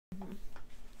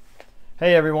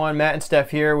Hey everyone, Matt and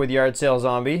Steph here with Yard Sale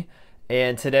Zombie,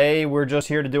 and today we're just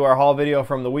here to do our haul video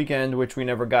from the weekend, which we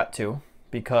never got to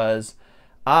because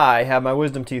I had my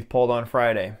wisdom teeth pulled on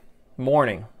Friday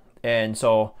morning. And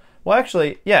so, well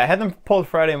actually, yeah, I had them pulled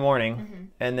Friday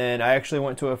morning, and then I actually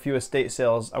went to a few estate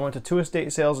sales. I went to 2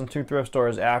 estate sales and 2 thrift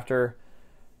stores after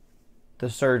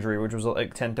the surgery, which was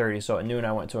like 10:30, so at noon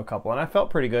I went to a couple, and I felt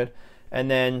pretty good.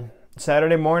 And then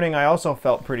Saturday morning I also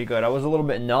felt pretty good. I was a little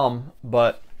bit numb,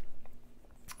 but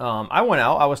I went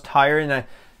out. I was tired, and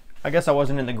I guess I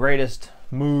wasn't in the greatest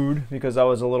mood because I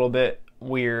was a little bit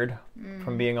weird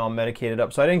from being all medicated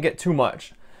up. So I didn't get too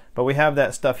much, but we have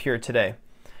that stuff here today.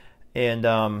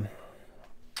 And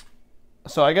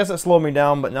so I guess it slowed me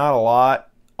down, but not a lot.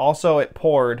 Also, it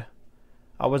poured.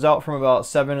 I was out from about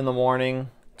 7 in the morning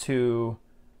to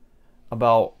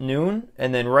about noon,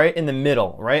 and then right in the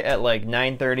middle, right at like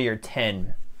 9:30 or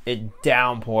 10, it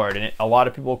downpoured, and a lot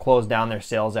of people closed down their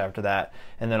sales after that.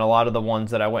 And then a lot of the ones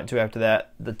that I went to after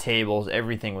that, the tables,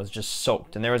 everything was just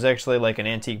soaked. And there was actually like an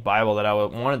antique Bible that I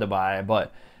wanted to buy,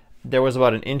 but there was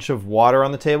about an inch of water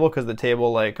on the table because the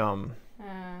table, like, I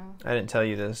didn't tell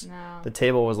you this. No. The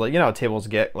table was like, you know how tables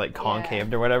get like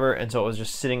concaved or whatever, and so it was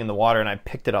just sitting in the water, and I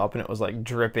picked it up and it was like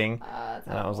dripping,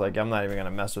 and I was like, I'm not even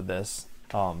gonna mess with this,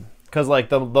 because like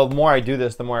the more I do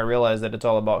this, the more I realize that it's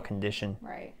all about condition.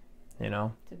 Right. You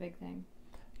know? It's a big thing.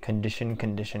 Condition,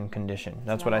 condition, condition.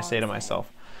 That's what I say to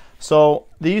myself. So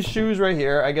these shoes right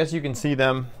here, I guess you can see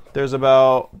them. There's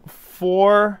about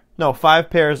 5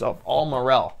 pairs of all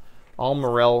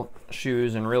Morel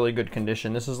shoes in really good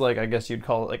condition. This is like, I guess you'd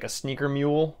call it like a sneaker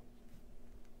mule.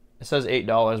 It says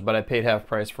 $8, but I paid half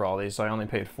price for all these, so I only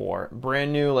paid $4.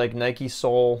 Brand new, like Nike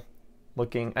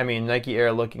Nike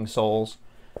Air looking soles,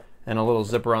 and a little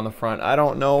zipper on the front. I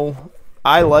don't know.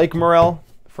 I like Morel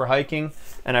for hiking,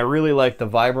 and I really like the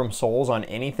Vibram soles on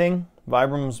anything.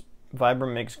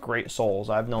 Vibram makes great soles.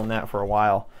 I've known that for a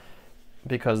while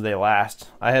because they last.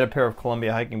 I had a pair of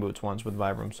Columbia hiking boots once with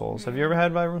Vibram soles. Have you ever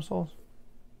had Vibram soles?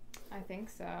 I think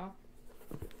so.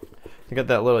 You got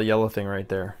that little yellow thing right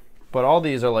there. But all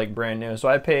these are like brand new. So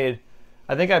I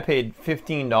think I paid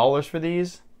 $15 for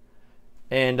these,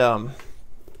 and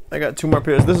I got 2 more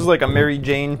pairs. This is like a Mary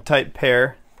Jane type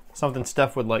pair, something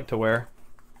Steph would like to wear.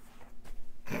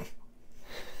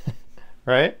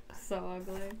 Right? So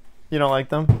ugly. You don't like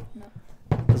them? No.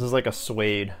 This is like a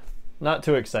suede. Not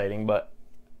too exciting, but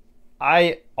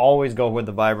I always go with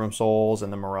the Vibram soles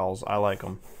and the Morels. I like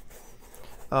them.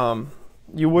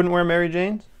 You wouldn't wear Mary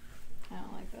Janes? I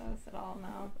don't like those at all,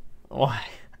 no. Why?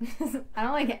 I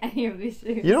don't like any of these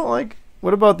shoes. You don't like...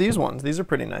 What about these ones? These are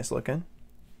pretty nice looking.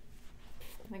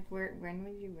 Like, when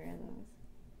would you wear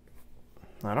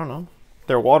those? I don't know.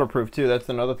 They're waterproof too. That's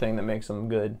another thing that makes them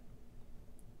good.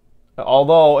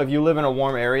 Although, if you live in a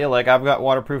warm area, like I've got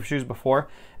waterproof shoes before,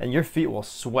 and your feet will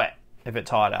sweat if it's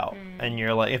hot out. And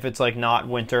you're like, if it's like not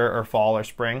winter or fall or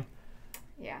spring.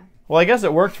 Yeah. Well, I guess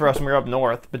it worked for us when we were up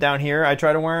north, but down here, I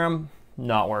try to wear them,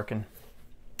 not working.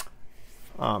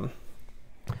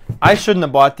 I shouldn't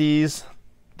have bought these.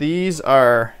 These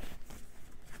are...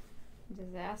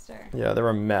 Disaster. Yeah, they're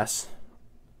a mess.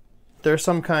 They're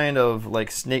some kind of like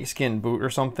snakeskin boot or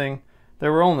something. They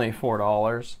were only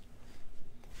 $4.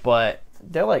 But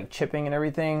they're like chipping and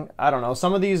everything. I don't know.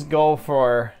 Some of these go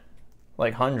for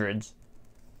like hundreds.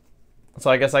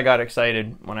 So I guess I got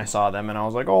excited when I saw them, and I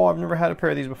was like, oh, I've never had a pair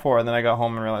of these before. And then I got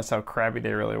home and realized how crappy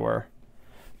they really were.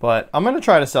 But I'm going to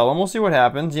try to sell them. We'll see what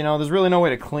happens. You know, there's really no way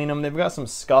to clean them. They've got some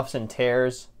scuffs and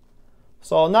tears.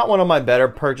 So not one of my better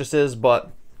purchases,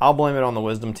 but I'll blame it on the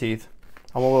wisdom teeth.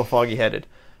 I'm a little foggy-headed.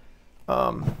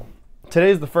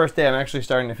 Today's the first day I'm actually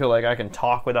starting to feel like I can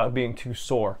talk without being too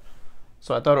sore.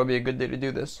 So I thought it would be a good day to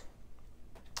do this.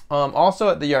 Also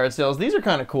at the yard sales, these are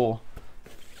kind of cool.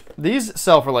 These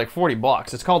sell for like 40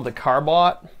 bucks. It's called the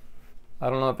Carbot.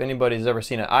 I don't know if anybody's ever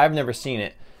seen it. I've never seen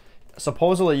it.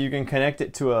 Supposedly you can connect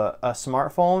it to a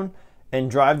smartphone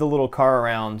and drive the little car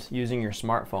around using your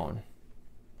smartphone.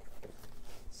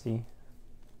 See?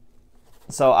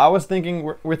 So I was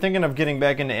thinking, we're thinking of getting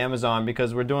back into Amazon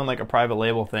because we're doing like a private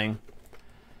label thing.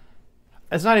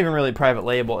 It's not even really private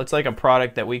label. It's like a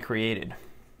product that we created.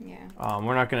 Yeah.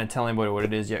 We're not going to tell anybody what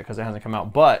it is yet because it hasn't come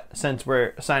out. But since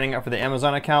we're signing up for the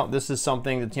Amazon account, this is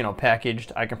something that's, you know,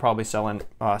 packaged. I can probably send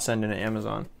into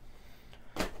Amazon.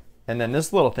 And then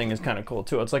this little thing is kind of cool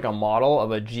too. It's like a model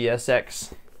of a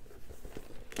GSX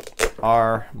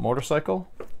R motorcycle.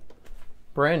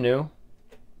 Brand new.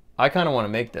 I kind of want to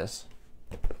make this.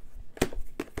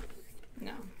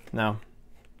 No. No.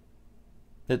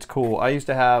 It's cool. I used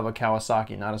to have a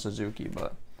Kawasaki, not a Suzuki,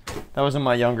 but That was in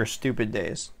my younger stupid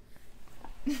days.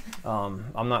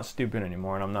 I'm not stupid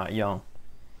anymore, and I'm not young.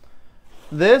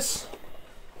 these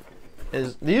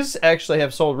actually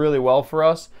have sold really well for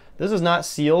us. This is not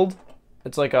sealed.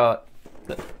 It's like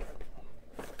this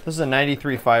is a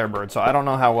 93 Firebird, so I don't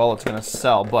know how well it's gonna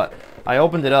sell, but I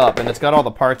opened it up and it's got all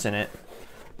the parts in it.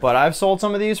 But I've sold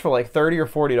some of these for like $30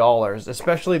 or $40,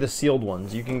 especially the sealed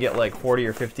ones. You can get like 40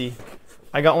 or 50.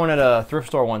 I got one at a thrift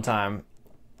store one time.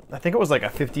 I think it was like a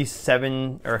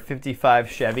 57 or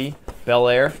 55 Chevy Bel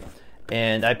Air,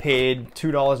 and I paid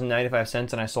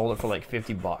 $2.95 and I sold it for like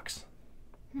 50 bucks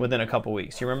within a couple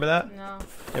weeks. You remember that? No.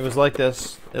 It was like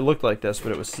this. It looked like this,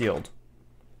 but it was sealed.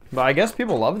 But I guess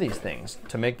people love these things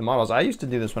to make the models. I used to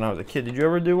do this when I was a kid. Did you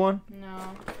ever do one? No.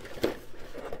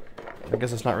 I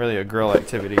guess it's not really a girl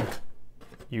activity,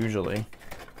 usually.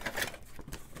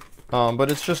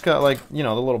 But it's just got like, you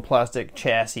know, the little plastic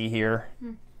chassis here.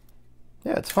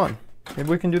 Yeah, it's fun. Maybe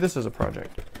we can do this as a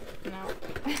project.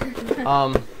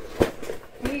 No.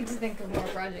 We need to think of more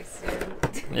projects too.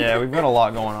 Yeah, we've got a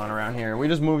lot going on around here. We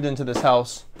just moved into this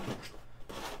house,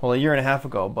 well, a year and a half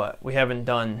ago, but we haven't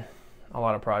done a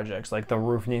lot of projects. Like the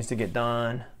roof needs to get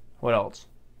done. What else?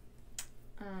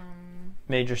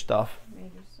 Major stuff.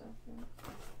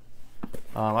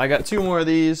 I got 2 more of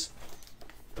these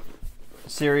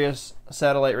Sirius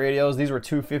satellite radios. These were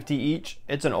 $250 each.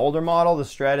 It's an older model, the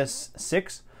Stratus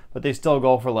 6, but they still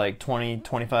go for like 20,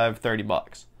 25, 30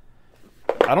 bucks.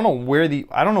 I don't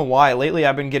know why. Lately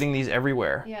I've been getting these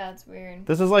everywhere. Yeah, it's weird.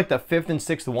 This is like the 5th and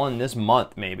 6th one this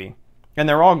month maybe. And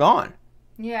they're all gone.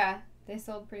 Yeah, they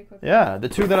sold pretty quickly. Yeah, the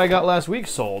 2 that I got last week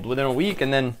sold within a week,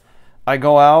 and then I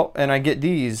go out and I get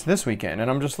these this weekend, and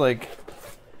I'm just like,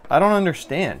 I don't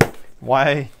understand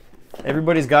why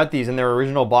everybody's got these in their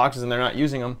original boxes and they're not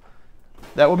using them.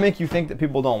 That would make you think that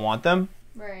people don't want them.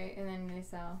 Right, and then they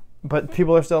sell. But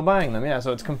people are still buying them, yeah,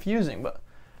 so it's confusing, but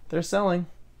they're selling.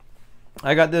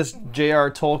 I got this J.R.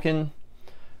 Tolkien.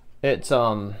 It's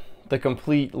the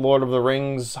complete Lord of the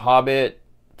Rings, Hobbit,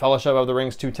 Fellowship of the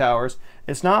Rings, 2 Towers.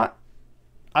 It's not,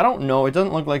 I don't know, it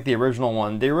doesn't look like the original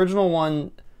one. The original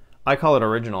one, I call it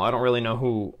original. I don't really know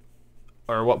who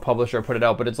or what publisher put it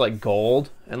out, but it's like gold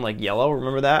and like yellow.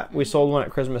 Remember that? We sold one at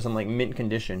Christmas in like mint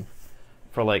condition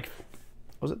for like,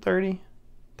 was it 30,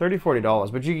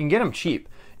 $40? But you can get them cheap.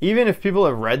 Even if people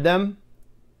have read them,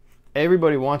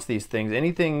 everybody wants these things.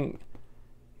 Anything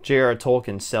J.R.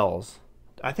 Tolkien sells.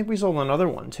 I think we sold another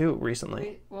one too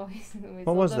recently. We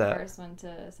what was sold the that? first one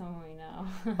to someone we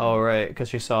know. Oh, right, because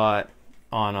she saw it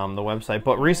on the website.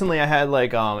 But recently I had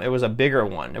like, it was a bigger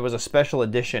one. It was a special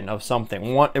edition of something.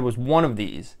 It was one of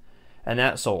these, and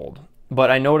that sold.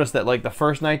 But I noticed that like the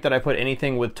first night that I put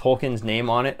anything with Tolkien's name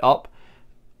on it up,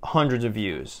 hundreds of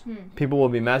views. People will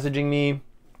be messaging me.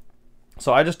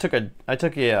 So I just took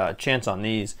a chance on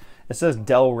these. It says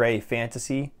Del Rey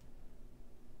Fantasy.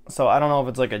 So I don't know if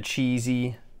it's like a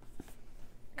cheesy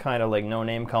kind of like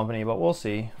no-name company, but we'll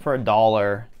see. For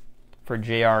 $1 for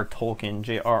J.R. Tolkien,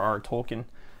 J.R.R. Tolkien,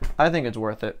 I think it's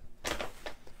worth it.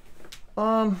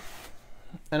 And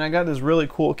I got this really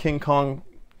cool King Kong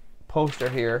poster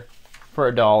here for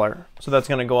 $1. So that's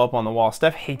gonna go up on the wall.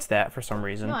 Steph hates that for some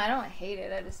reason. No, I don't hate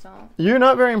it. I just don't. You're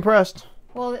not very impressed.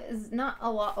 Well, there's not a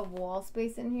lot of wall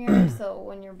space in here, so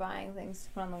when you're buying things to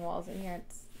put on the walls in here,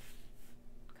 it's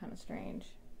kind of strange.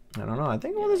 I don't know. I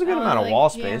think, well, there's a good amount of wall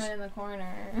space. In the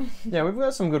corner. Yeah, we've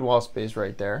got some good wall space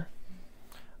right there.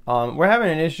 We're having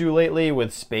an issue lately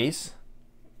with space.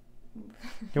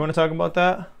 You want to talk about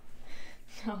that?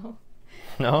 No.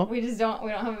 No? We don't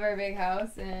have a very big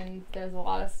house, and there's a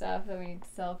lot of stuff that we need to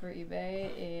sell for eBay,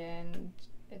 and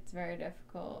it's very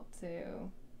difficult to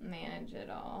manage it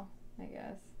all, I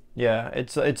guess. Yeah,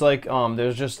 it's like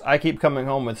there's just, I keep coming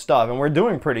home with stuff, and we're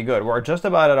doing pretty good. We're just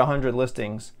about at 100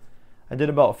 listings. I did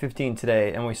about 15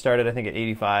 today, and we started, I think, at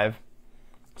 85.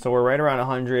 So we're right around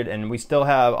 100, and we still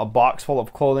have a box full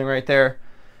of clothing right there.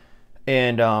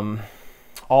 And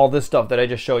all this stuff that I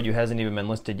just showed you hasn't even been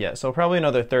listed yet. So probably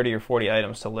another 30 or 40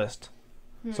 items to list.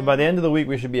 So by the end of the week,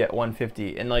 we should be at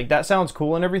 150. And like that sounds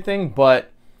cool and everything,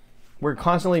 but we're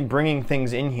constantly bringing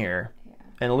things in here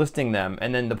and listing them.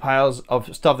 And then the piles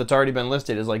of stuff that's already been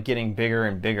listed is like getting bigger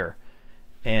and bigger.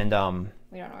 And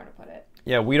we don't know where to put it.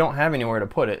 Yeah, we don't have anywhere to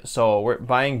put it. So we're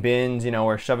buying bins, you know,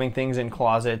 we're shoving things in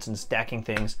closets and stacking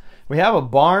things. We have a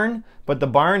barn, but the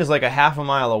barn is like a half a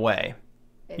mile away.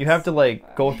 You have to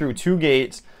like go through 2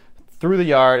 gates, through the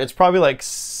yard. It's probably like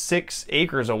 6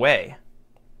 acres away.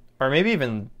 Or maybe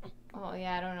even... Oh,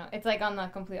 yeah, I don't know. It's like on the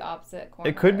complete opposite corner.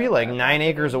 It could be like 9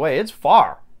 acres away. It's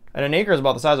far. And an acre is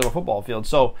about the size of a football field.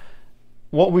 So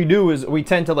what we do is we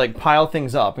tend to like pile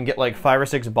things up and get like 5 or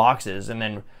 6 boxes, and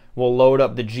then we'll load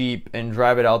up the Jeep and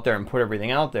drive it out there and put everything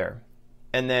out there.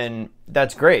 And then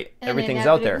that's great. And everything's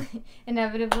out there.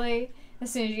 Inevitably,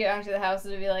 As soon as you get onto the house,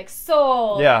 it'll be like,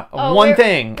 sold. Yeah, Oh, one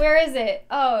thing. Where is it?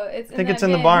 Oh, it's. I think in it's that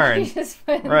in the bin. barn. You just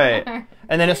put it in Right. the barn.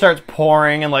 And then it starts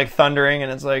pouring and like thundering,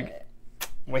 and it's like,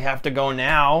 we have to go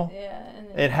now. Yeah.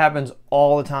 It happens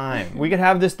all the time. We could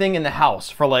have this thing in the house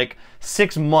for like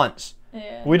 6 months.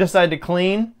 Yeah. We decide to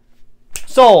clean.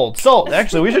 Sold.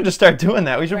 Actually, we should just start doing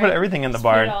that. We should put everything in the Just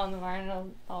barn. Put it all in the barn. It'll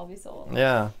all be sold.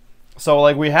 Yeah. So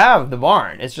like we have the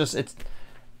barn. It's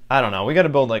I don't know. We got to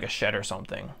build like a shed or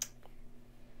something.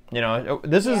 You know,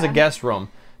 this is a guest room.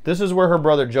 This is where her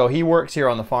brother Joe, he works here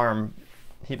on the farm.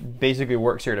 He basically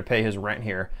works here to pay his rent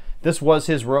here. This was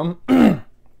his room.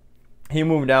 He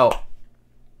moved out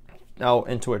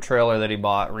into a trailer that he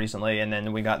bought recently, and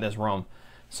then we got this room.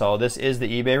 So this is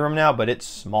the eBay room now, but it's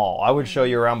small. I would show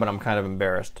you around, but I'm kind of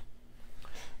embarrassed.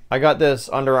 I got this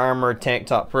Under Armour tank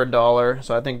top for $1,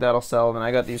 so I think that'll sell. And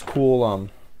I got these cool,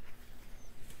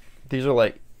 these are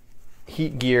like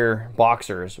Heat Gear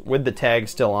boxers with the tag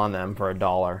still on them for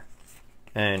 $1.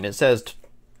 And it says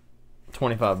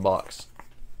 25 bucks.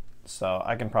 So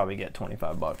I can probably get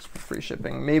 25 bucks for free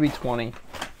shipping, maybe 20.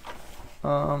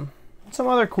 Some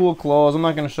other cool clothes. I'm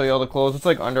not going to show you all the clothes. It's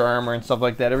like Under Armour and stuff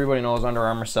like that. Everybody knows Under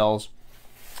Armour sells.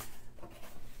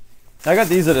 I got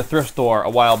these at a thrift store a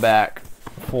while back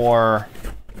for,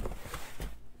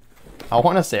 I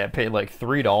want to say I paid like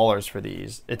 $3 for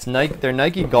these. It's Nike. They're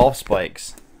Nike golf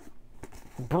spikes.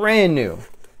 Brand new.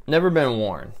 Never been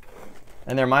worn.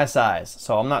 And they're my size.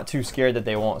 So I'm not too scared that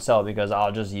they won't sell because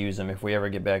I'll just use them if we ever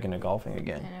get back into golfing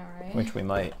again. I know, right? Which we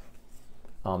might.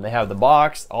 They have the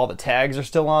box. All the tags are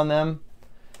still on them.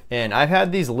 And I've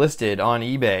had these listed on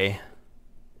eBay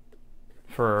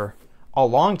for a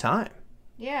long time.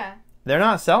 Yeah. They're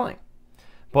not selling.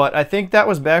 But I think that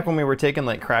was back when we were taking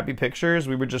like crappy pictures.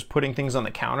 We were just putting things on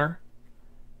the counter.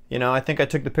 You know, I think I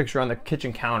took the picture on the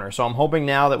kitchen counter. So I'm hoping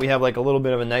now that we have like a little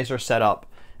bit of a nicer setup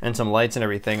and some lights and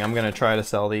everything, I'm going to try to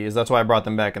sell these. That's why I brought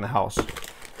them back in the house.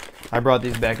 I brought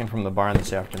these back in from the barn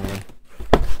this afternoon.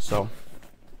 So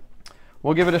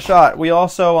we'll give it a shot. We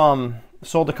also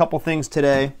sold a couple things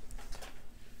today.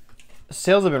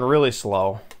 Sales have been really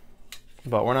slow,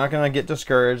 but we're not going to get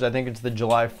discouraged. I think it's the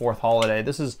July 4th holiday.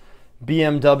 This is a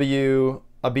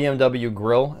BMW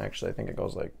grill. Actually, I think it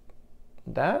goes like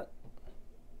that.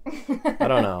 I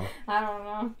don't know. I don't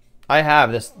know. I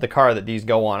have the car that these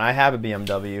go on. I have a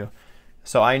BMW,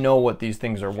 so I know what these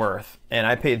things are worth. And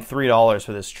I paid $3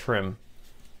 for this trim.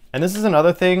 And this is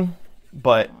another thing,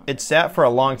 but it sat for a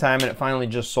long time and it finally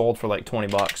just sold for like 20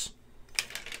 bucks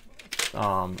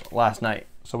last night.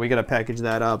 So we got to package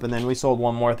that up. And then we sold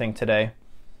one more thing today.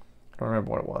 I don't remember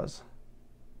what it was.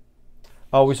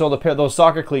 Oh, we sold a pair of those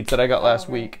soccer cleats that I got last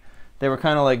week. They were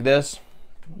kind of like this,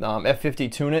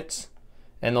 F50 Tunits.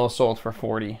 And those sold for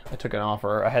 40. I took an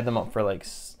offer. I had them up for like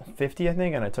 50, I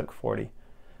think, and I took 40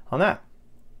 on that.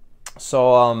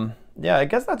 So, yeah, I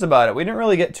guess that's about it. We didn't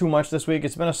really get too much this week.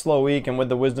 It's been a slow week, and with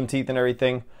the wisdom teeth and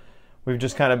everything, we've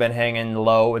just kind of been hanging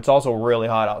low. It's also really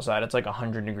hot outside. It's like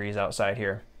 100 degrees outside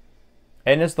here.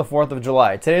 And it's the 4th of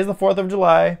July. Today's the 4th of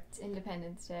July. It's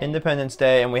Independence Day. Independence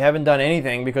Day, and we haven't done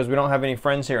anything because we don't have any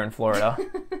friends here in Florida.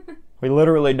 We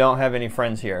literally don't have any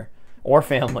friends here or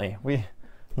family.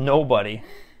 Nobody.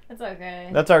 That's okay.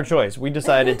 That's our choice. We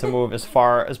decided to move as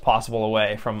far as possible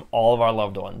away from all of our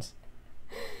loved ones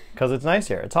because it's nice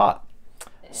here. It's hot.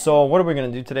 Yeah. So what are we going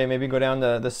to do today? Maybe go down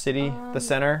to the city, the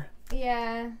center?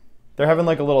 Yeah. They're having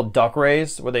like a little duck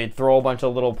race where they throw a bunch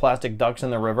of little plastic ducks in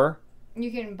the river. You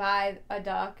can buy a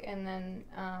duck and then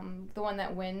the one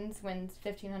that wins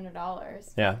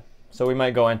 $1,500. Yeah. So we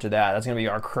might go into that. That's going to be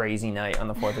our crazy night on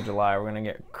the 4th of July. We're going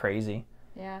to get crazy.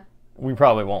 Yeah. We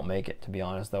probably won't make it, to be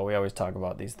honest, though. We always talk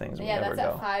about these things. We never that's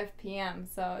go. at 5 p.m.,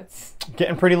 so it's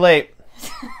getting pretty late.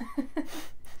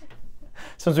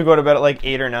 Since we go to bed at like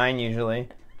 8 or 9 usually.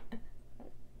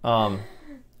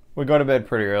 We go to bed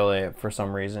pretty early for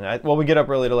some reason. Well, we get up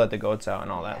early to let the goats out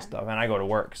and all that stuff, and I go to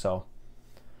work, so.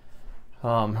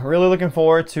 Really looking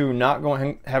forward to not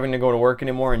having to go to work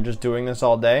anymore and just doing this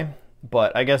all day.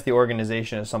 But I guess the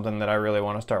organization is something that I really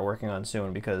want to start working on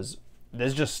soon because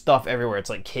there's just stuff everywhere. It's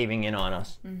like caving in on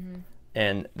us. Mm-hmm.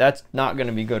 And that's not going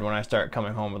to be good when I start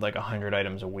coming home with like 100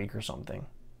 items a week or something.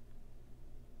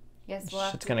 Yes, we'll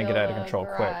have it's going to get out of control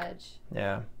quick.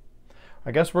 Yeah.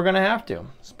 I guess we're going to have to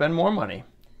spend more money.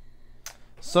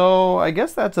 So I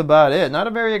guess that's about it. Not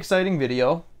a very exciting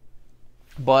video,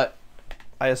 but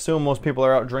I assume most people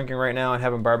are out drinking right now and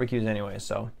having barbecues anyway,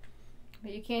 so.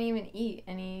 But you can't even eat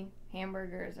any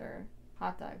hamburgers or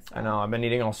hot dogs. So. I know. I've been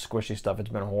eating all squishy stuff. It's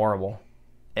been horrible.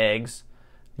 Eggs,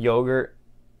 yogurt.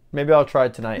 Maybe I'll try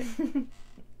it tonight.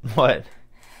 What?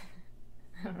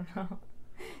 I don't know.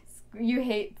 You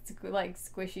hate like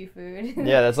squishy food.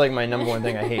 Yeah, that's like my number one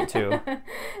thing I hate too.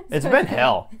 It's been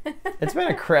hell. It's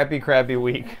been a crappy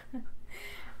week.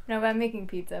 No, but I'm making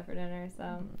pizza for dinner,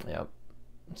 so. Yep.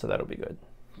 So that'll be good.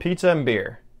 Pizza and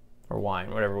beer, or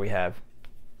wine, whatever we have.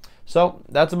 So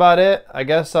that's about it. I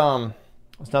guess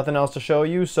there's nothing else to show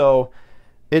you. So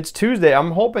it's Tuesday.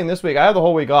 I'm hoping this week I have the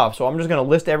whole week off, so I'm just gonna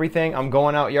list everything. I'm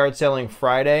going out yard sailing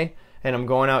Friday, and I'm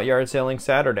going out yard sailing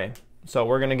Saturday. So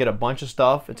we're gonna get a bunch of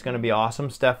stuff. It's gonna be awesome.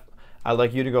 Steph, I'd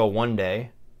like you to go one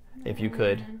day, if you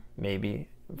could. Maybe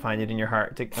find it in your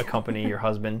heart to accompany your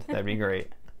husband. That'd be great.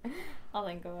 I'll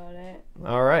think about it.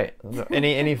 All right.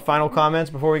 Any final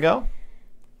comments before we go?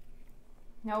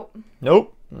 Nope.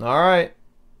 Nope. All right.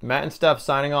 Matt and Steph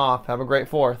signing off. Have a great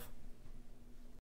 4th.